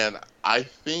 And I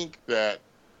think that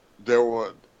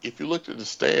if you looked at the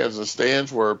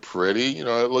stands were pretty, it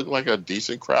looked like a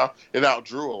decent crowd. It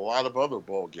outdrew a lot of other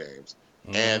bowl games.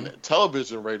 Mm-hmm. And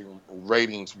television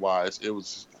ratings wise, it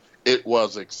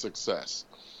was a success.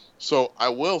 So I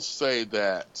will say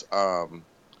that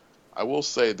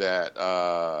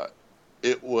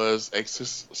it was a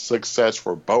success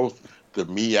for both the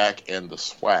MEAC and the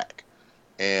SWAC.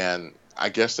 And I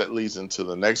guess that leads into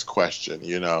the next question.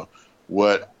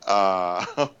 Would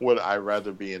would I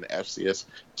rather be in the FCS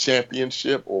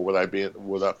championship, or would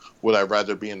I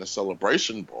rather be in the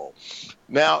Celebration Bowl?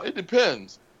 Now it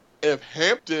depends. If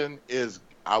Hampton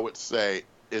I would say,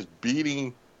 is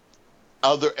beating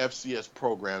other FCS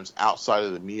programs outside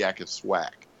of the MEAC and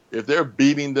SWAC. If they're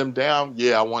beating them down,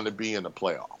 yeah, I want to be in the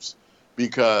playoffs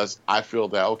because I feel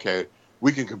that, okay,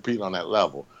 we can compete on that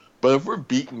level. But if we're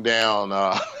beating down,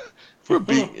 if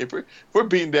we're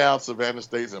beating down Savannah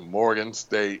States and Morgan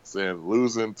States and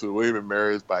losing to William and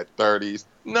Mary's by 30s,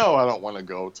 no, I don't want to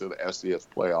go to the FCS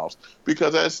playoffs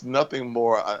because that's nothing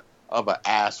more of an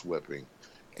ass whipping,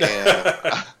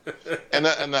 and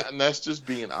that's just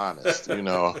being honest.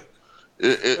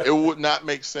 It would not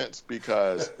make sense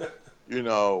because,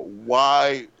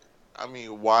 why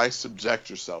subject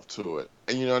yourself to it?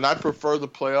 And I prefer the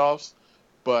playoffs,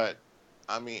 but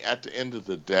at the end of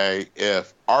the day,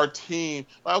 if our team,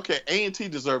 A&T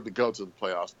deserved to go to the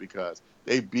playoffs because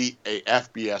they beat a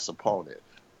FBS opponent,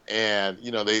 and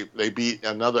they beat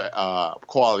another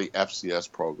quality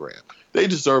FCS program. They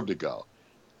deserve to go.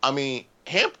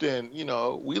 Hampton,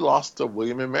 we lost to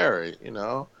William and Mary,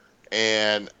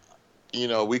 and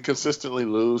we consistently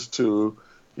lose to,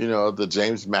 the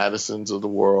James Madisons of the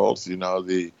world,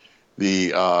 the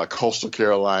Coastal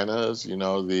Carolinas,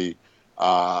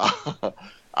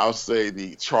 I'll say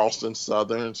the Charleston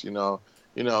Southerns,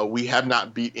 we have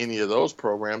not beat any of those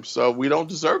programs, so we don't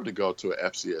deserve to go to an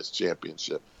FCS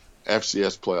championship,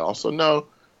 FCS playoff. So no,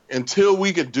 until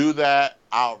we could do that,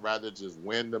 I'd rather just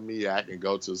win the MEAC and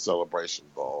go to the Celebration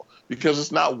Bowl because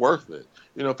it's not worth it.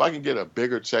 If I can get a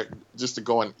bigger check just to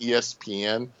go on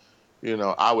ESPN,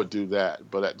 I would do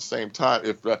that. But at the same time,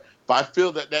 if I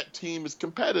feel that team is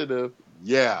competitive,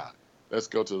 yeah, let's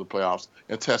go to the playoffs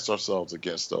and test ourselves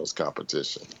against those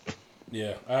competition.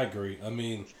 Yeah, I agree.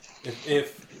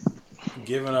 If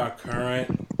given our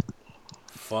current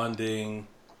funding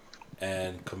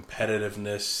and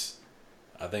competitiveness,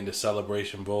 I think the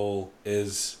Celebration Bowl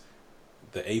is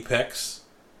the apex.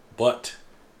 But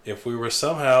if we were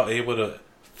somehow able to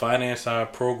finance our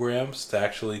programs to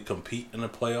actually compete in the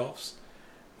playoffs,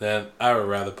 then I would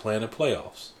rather play in the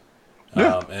playoffs.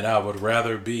 Yeah. And I would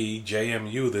rather be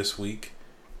JMU this week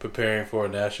preparing for a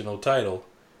national title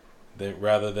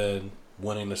rather than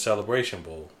winning the Celebration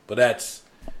Bowl. But that's,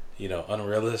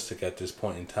 unrealistic at this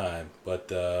point in time. But,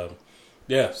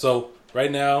 so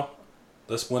right now,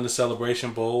 let's win the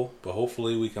Celebration Bowl. But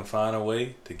hopefully we can find a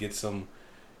way to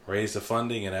raise the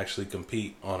funding and actually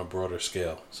compete on a broader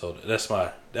scale. So that's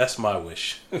my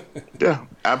wish. Yeah,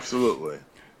 absolutely.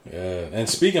 Yeah, and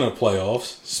speaking of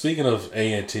playoffs, speaking of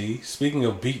A&T, speaking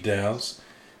of beatdowns,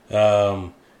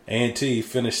 A&T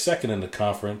finished second in the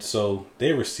conference, so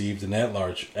they received an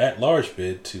at-large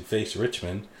bid to face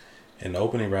Richmond in the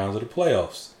opening rounds of the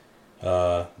playoffs.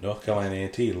 North Carolina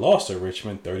A&T lost at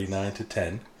Richmond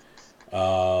 39-10.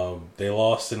 They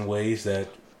lost in ways that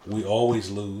we always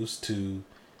lose to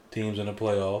teams in the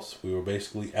playoffs. We were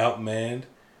basically outmanned,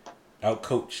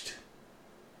 outcoached,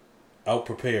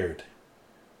 outprepared.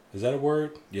 Is that a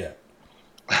word? Yeah.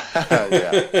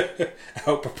 Yeah.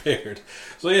 Outprepared.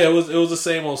 So yeah, it was the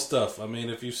same old stuff.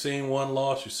 If you've seen one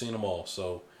loss, you've seen them all.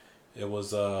 So it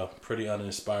was pretty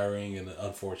uninspiring and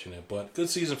unfortunate, but good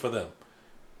season for them.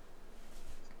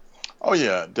 Oh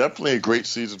yeah, definitely a great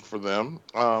season for them.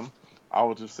 I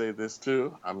will just say this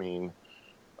too.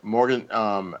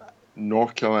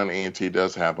 North Carolina A&T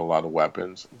does have a lot of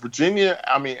weapons. Virginia,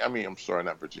 I'm sorry,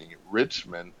 not Virginia.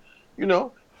 Richmond,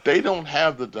 they don't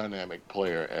have the dynamic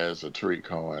player as a Tariq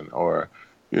Cohen or,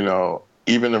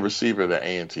 even the receiver that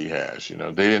A&T has. They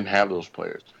didn't have those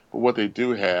players. But what they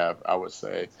do have, I would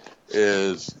say,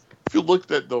 is if you looked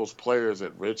at those players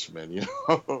at Richmond,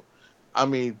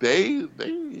 they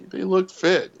look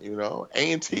fit.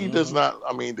 A&T does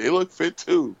not. They look fit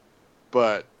too,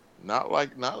 but not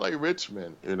like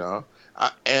Richmond.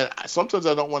 And sometimes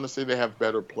I don't want to say they have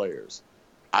better players.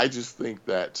 I just think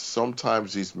that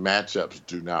sometimes these matchups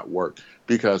do not work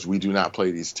because we do not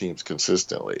play these teams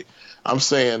consistently. I'm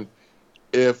saying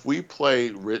if we were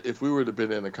to have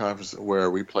been in a conference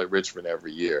where we play Richmond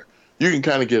every year, you can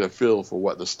kind of get a feel for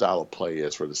what the style of play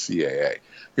is for the CAA.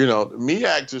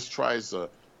 MEAC just tries to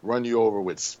run you over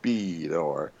with speed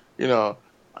or, you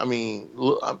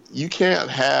can't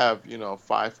have,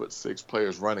 5'6"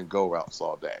 players run and go routes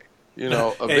all day.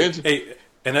 Eventually.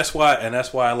 And that's why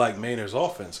I like Maynard's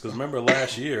offense, because remember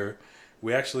last year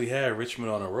we actually had Richmond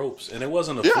on the ropes, and it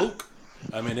wasn't a fluke.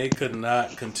 They could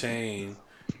not contain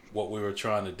what we were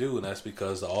trying to do, and that's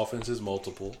because the offense is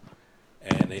multiple.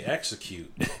 and they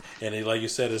execute. And they, like you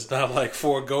said, it's not like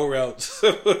 4 go routes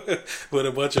with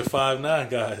a bunch of 5'9"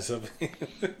 guys. I mean,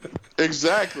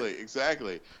 Exactly.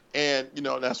 And,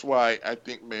 that's why I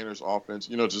think Maynard's offense,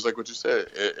 just like what you said,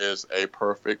 it is a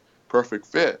perfect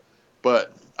fit.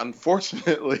 But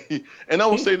unfortunately, and I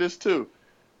will say this too,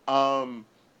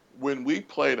 when we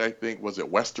played, I think, was it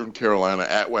Western Carolina,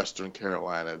 at Western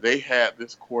Carolina, they had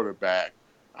this quarterback,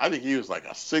 I think he was like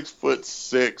a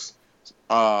 6'6",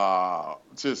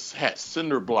 just had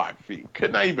cinder block feet,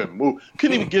 could not even move,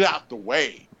 couldn't even get out the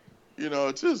way,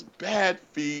 just bad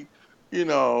feet, his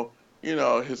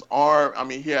arm. I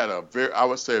mean, he had I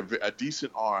would say a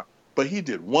decent arm, but he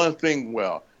did one thing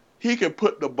well. He could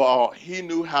put the ball. He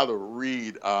knew how to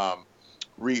read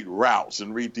routes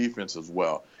and read defense as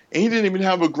well. And he didn't even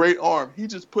have a great arm. He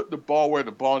just put the ball where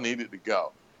the ball needed to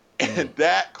go. And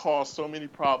that caused so many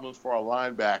problems for our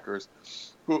linebackers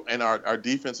and our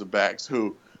defensive backs,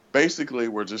 who basically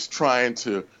were just trying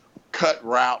to cut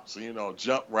routes,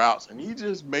 jump routes. And he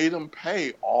just made them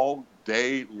pay all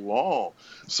day long.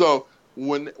 So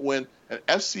when an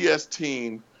FCS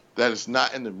team that is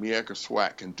not in the MEAC or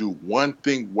SWAC can do one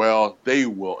thing well, they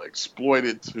will exploit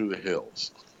it to the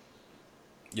hills.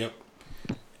 Yep,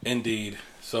 indeed.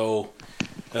 So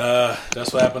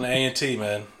that's what happened to A&T,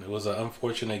 man. It was an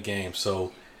unfortunate game.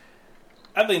 So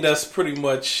I think that's pretty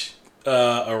much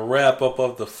a wrap up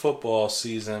of the football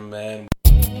season, man.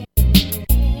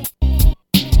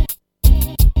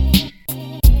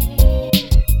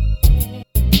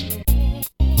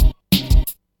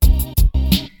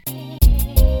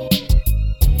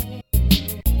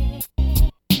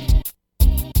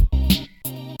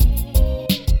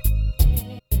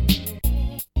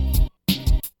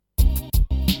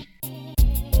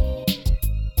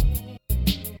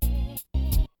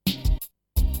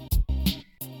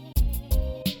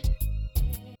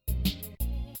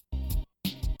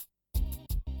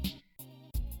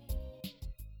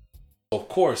 Of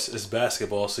course, it's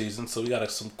basketball season, so we got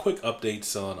some quick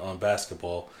updates on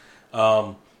basketball.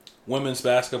 Women's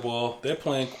basketball, they're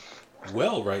playing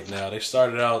well right now. They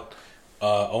started out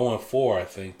 0-4, I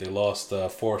think. They lost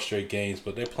 4 straight games,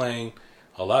 but they're playing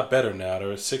a lot better now.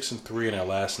 They're 6-3 in their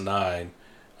last 9,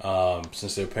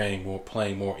 since they're playing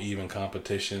more even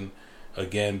competition.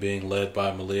 Again, being led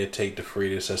by Malia Tate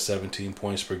DeFreitas at 17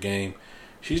 points per game.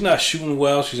 She's not shooting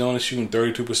well. She's only shooting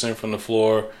 32% from the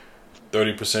floor.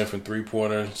 30% from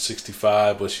three-pointer,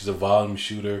 65, but she's a volume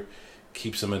shooter,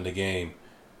 keeps them in the game.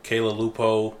 Kayla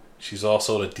Lupo, she's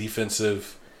also the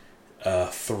defensive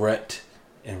threat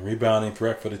and rebounding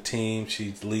threat for the team.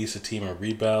 She leads the team in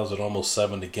rebounds at almost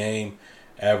 7 a game,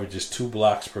 averages 2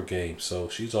 blocks per game, so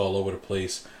she's all over the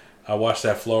place. I watched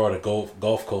that Florida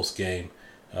Gulf Coast game,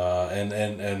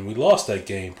 and we lost that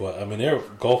game, but I mean,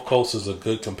 Gulf Coast is a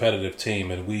good competitive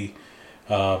team, and we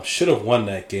should have won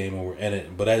that game and we're in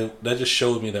it, but that just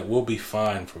showed me that we'll be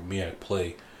fine for MEAC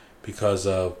play, because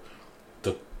of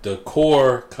the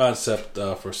core concept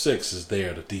for 6 is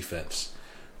there, the defense.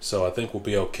 So I think we'll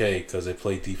be okay because they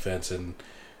play defense, and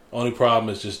only problem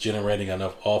is just generating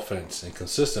enough offense and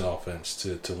consistent offense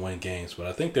to win games. But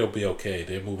I think they'll be okay.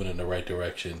 They're moving in the right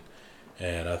direction,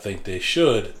 and I think they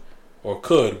should or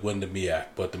could win the MEAC.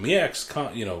 But the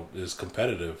MEAC is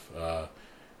competitive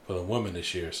for the women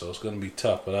this year, so it's going to be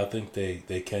tough, but I think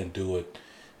they can do it.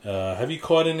 Have you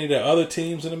caught any of the other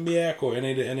teams in the MEAC or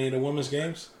any of the women's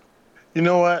games? You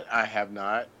know what? I have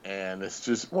not, and it's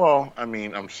just, well, I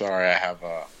mean, I'm sorry, I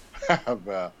have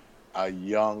a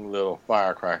young little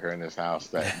firecracker in this house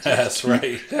That's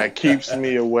right. that keeps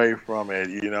me away from it,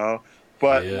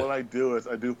 But what I do is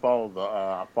I do follow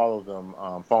follow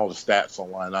the stats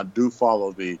online. I do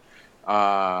follow the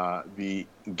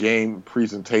game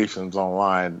presentations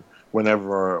online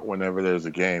whenever there's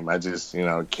a game. I just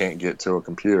can't get to a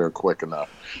computer quick enough.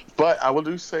 But I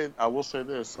will say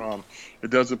this: it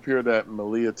does appear that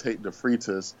Malia Tate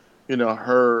DeFreitas,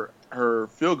 her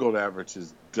field goal average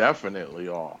is definitely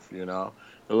off. It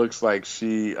looks like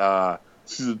she's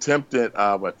attempted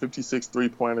 56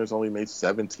 3-pointers, only made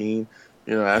 17.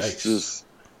 That's Yikes. just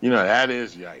that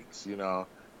is yikes.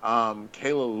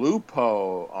 Kayla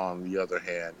Lupo, on the other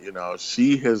hand,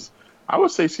 I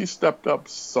would say she stepped up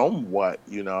somewhat,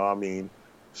 I mean,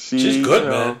 She's good,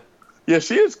 man. Yeah,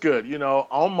 she is good,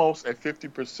 almost a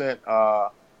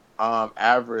 50%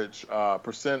 average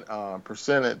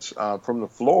percentage from the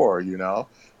floor,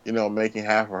 making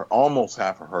almost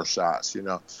half of her shots,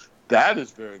 That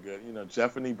is very good.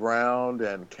 Jeffany Brown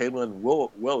and Kaylin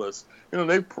Willis,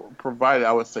 they provided,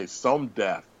 I would say, some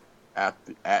depth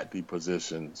at the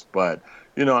positions. But,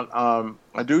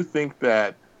 I do think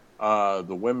that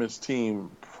the women's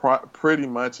team pretty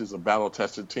much is a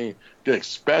battle-tested team,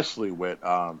 especially with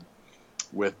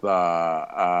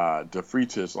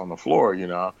DeFreitas on the floor.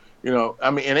 I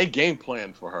mean, and they game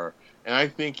plan for her. And I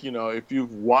think, if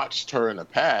you've watched her in the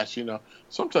past,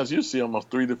 sometimes you see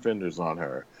almost 3 defenders on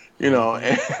her,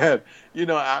 and,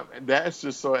 that's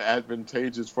just so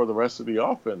advantageous for the rest of the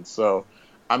offense. So,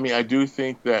 I mean, I do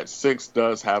think that Six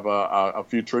does have a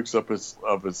few tricks up his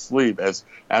sleeve as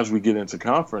we get into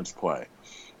conference play.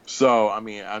 So, I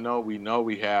mean, we know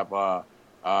we have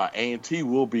A&T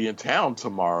will be in town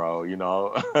tomorrow,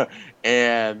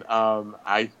 and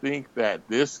I think that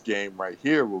this game right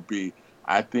here will be,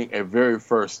 I think, a very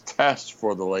first test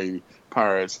for the Lady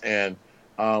Pirates, and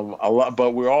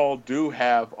but we all do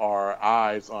have our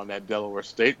eyes on that Delaware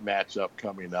State matchup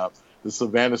coming up, the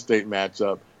Savannah State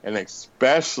matchup, and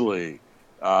especially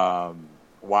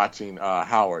watching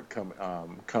Howard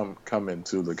come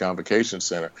into the Convocation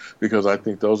Center, because I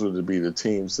think those would be the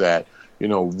teams that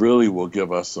really will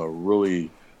give us a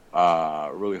really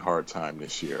hard time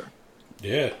this year.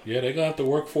 Yeah, they're gonna have to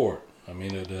work for it. I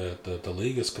mean, the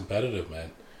league is competitive,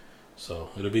 man. So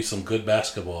it'll be some good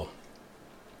basketball.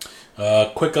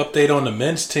 Quick update on the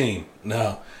men's team.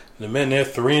 Now, the men, they're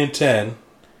 3-10.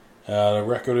 The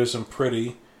record isn't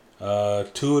pretty. 2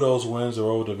 of those wins are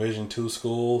over Division II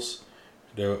schools.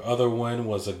 Their other win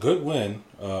was a good win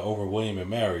over William and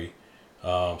Mary.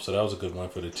 So that was a good win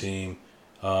for the team.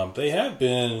 They have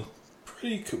been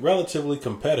relatively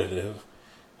competitive.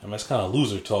 I mean, that's kind of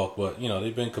loser talk, but,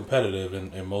 they've been competitive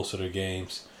in most of their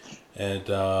games. And,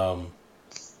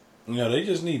 they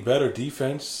just need better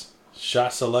defense,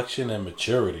 shot selection, and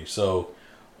maturity. So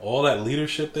all that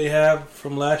leadership they have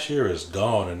from last year is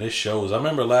gone, and this shows. I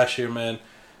remember last year, man,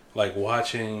 like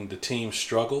watching the team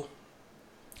struggle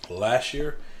last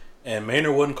year, and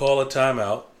Maynard wouldn't call a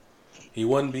timeout. He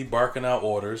wouldn't be barking out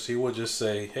orders. He would just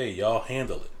say, hey, y'all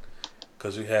handle it.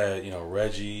 Because we had,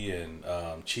 Reggie and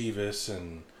Chivas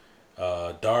and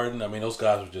Darden. I mean, those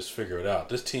guys would just figure it out.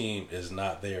 This team is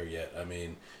not there yet. I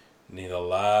mean, need a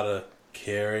lot of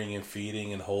carrying and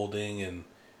feeding and holding and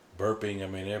burping. I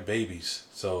mean, they're babies.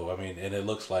 So, I mean, and it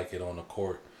looks like it on the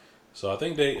court. So I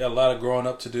think they got a lot of growing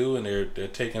up to do, and they're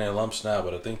taking their lumps now,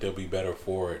 but I think they'll be better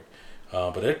for it.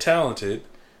 But they're talented,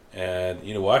 and,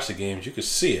 watch the games, you can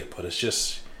see it, but it's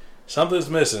just something's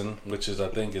missing, which is, I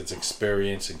think, it's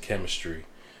experience and chemistry.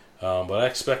 But I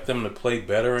expect them to play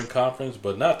better in conference,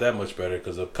 but not that much better,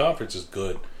 because the conference is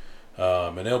good.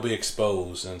 And they'll be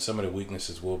exposed, and some of the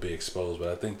weaknesses will be exposed, but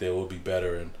I think they will be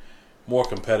better and more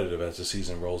competitive as the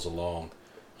season rolls along.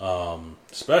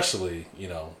 Especially,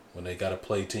 when they got to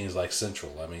play teams like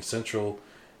Central. I mean, Central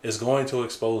is going to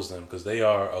expose them because they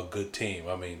are a good team.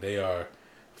 I mean, they are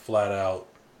flat out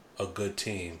a good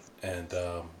team, and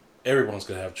everyone's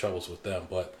going to have troubles with them.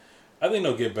 But I think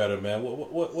they'll get better, man.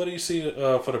 What do you see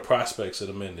for the prospects of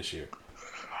the men this year?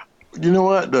 You know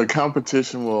what? The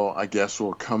competition will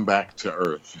come back to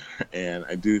earth, and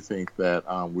I do think that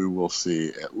we will see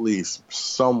at least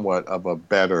somewhat of a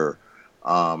better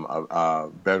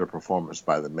performance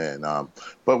by the men.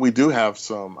 But we do have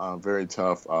some very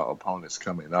tough opponents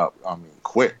coming up. I mean,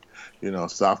 quick.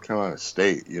 South Carolina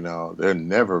State. They've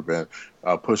never been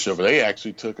a pushover. They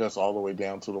actually took us all the way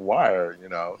down to the wire. In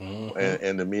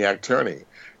the MEAC tourney,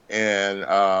 and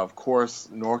of course,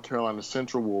 North Carolina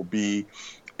Central will be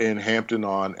in Hampton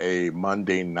on a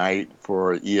Monday night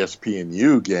for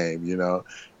ESPNU game,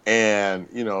 and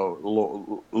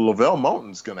Lavelle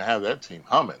Moulton's going to have that team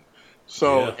humming.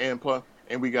 So yeah.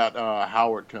 and we got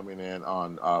Howard coming in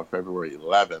on February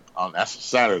 11th. That's a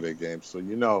Saturday game. So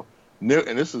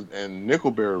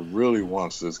Nickelberry really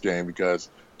wants this game because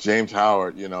James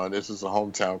Howard, and this is a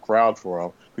hometown crowd for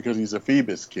him because he's a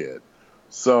Phoebus kid.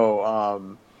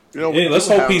 So. Let's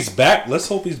hope he's back. Let's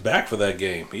hope he's back for that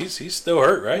game. He's still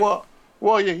hurt, right?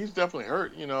 Well, yeah, he's definitely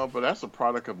hurt. But that's a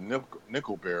product of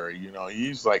Nickelberry.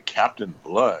 He's like Captain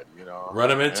Blood. Run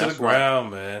him into the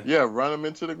ground, man. Yeah, run him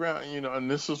into the ground.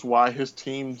 And this is why his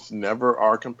teams never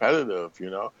are competitive.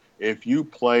 If you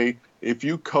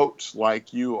coach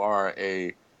like you are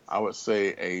I would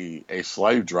say a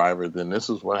slave driver, then this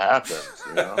is what happens.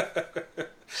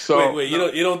 So wait,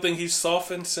 you don't think he's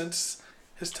softened since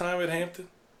his time at Hampton?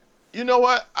 You know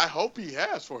what? I hope he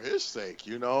has for his sake,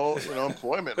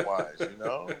 employment wise,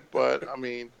 But I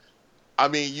mean,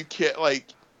 you can't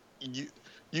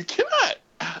you cannot.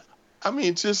 I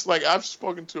mean, just like I've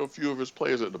spoken to a few of his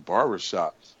players at the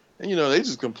barbershop, and they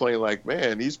just complain like,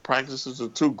 man, these practices are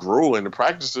too grueling. The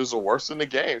practices are worse than the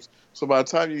games. So by the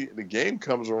time the game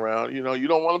comes around, you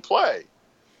don't want to play.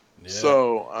 Yeah.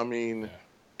 So I mean,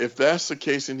 if that's the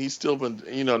case, and he's still been,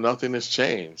 nothing has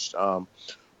changed.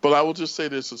 But I will just say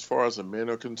this: as far as the men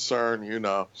are concerned,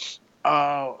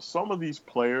 some of these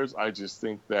players, I just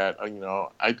think that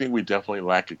I think we definitely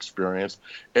lack experience.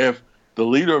 If the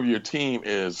leader of your team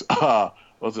is,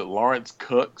 was it Lawrence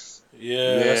Cooks?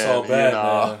 Yeah, that's all Then bad,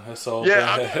 man. That's all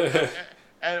yeah. I mean,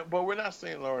 bad. but we're not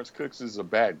saying Lawrence Cooks is a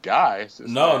bad guy. It's just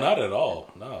No, that not at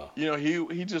all. No.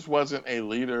 he just wasn't a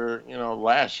leader,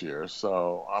 last year.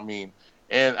 So I mean,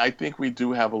 and I think we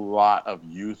do have a lot of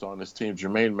youth on this team.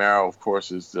 Jermaine Merrill, of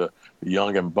course, is the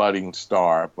young and budding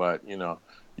star, but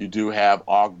you do have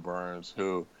Og Burns,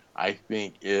 who I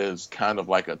think is kind of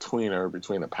like a tweener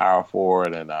between a power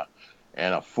forward and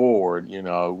a forward.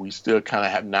 We still kind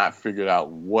of have not figured out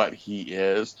what he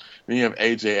is. Then you have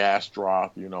AJ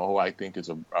Astroff, who I think is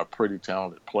a pretty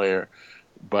talented player,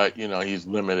 but he's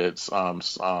limited.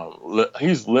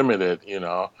 He's limited.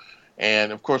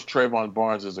 And of course Trayvon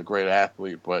Barnes is a great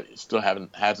athlete, but still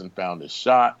hasn't found his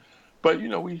shot. But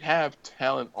we have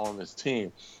talent on this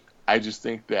team. I just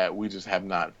think that we just have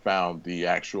not found the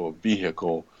actual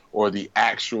vehicle or the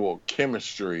actual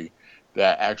chemistry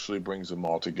that actually brings them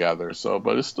all together. So,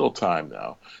 but it's still time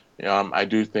now. I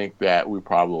do think that we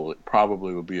probably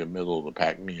will be a middle of the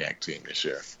pack MEAC team this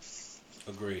year.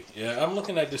 Agree. Yeah, I'm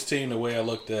looking at this team the way I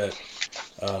looked at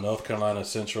North Carolina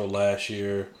Central last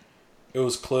year. It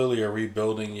was clearly a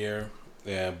rebuilding year,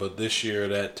 but this year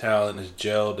that talent is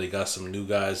gelled. They got some new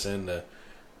guys in to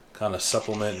kind of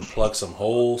supplement and plug some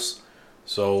holes.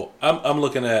 So I'm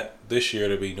looking at this year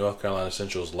to be North Carolina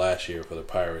Central's last year for the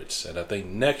Pirates, and I think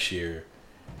next year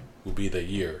will be the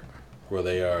year where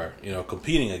they are,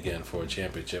 competing again for a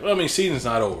championship. I mean, season's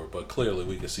not over, but clearly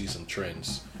we can see some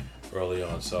trends early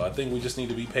on. So I think we just need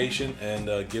to be patient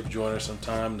and give Joyner some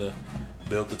time to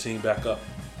build the team back up.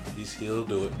 He'll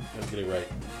do it. He'll get it right.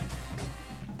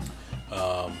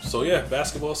 So yeah,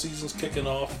 basketball season's kicking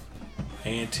off.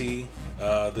 A&T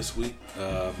this week,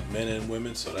 men and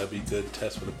women. So that'd be a good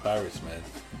test for the Pirates, man.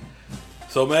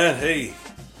 So man, hey,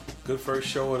 good first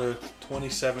show of the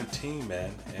 2017,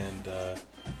 man, and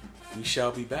we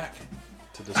shall be back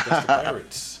to discuss the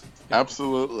Pirates.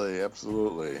 Absolutely.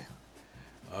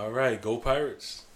 All right, go Pirates.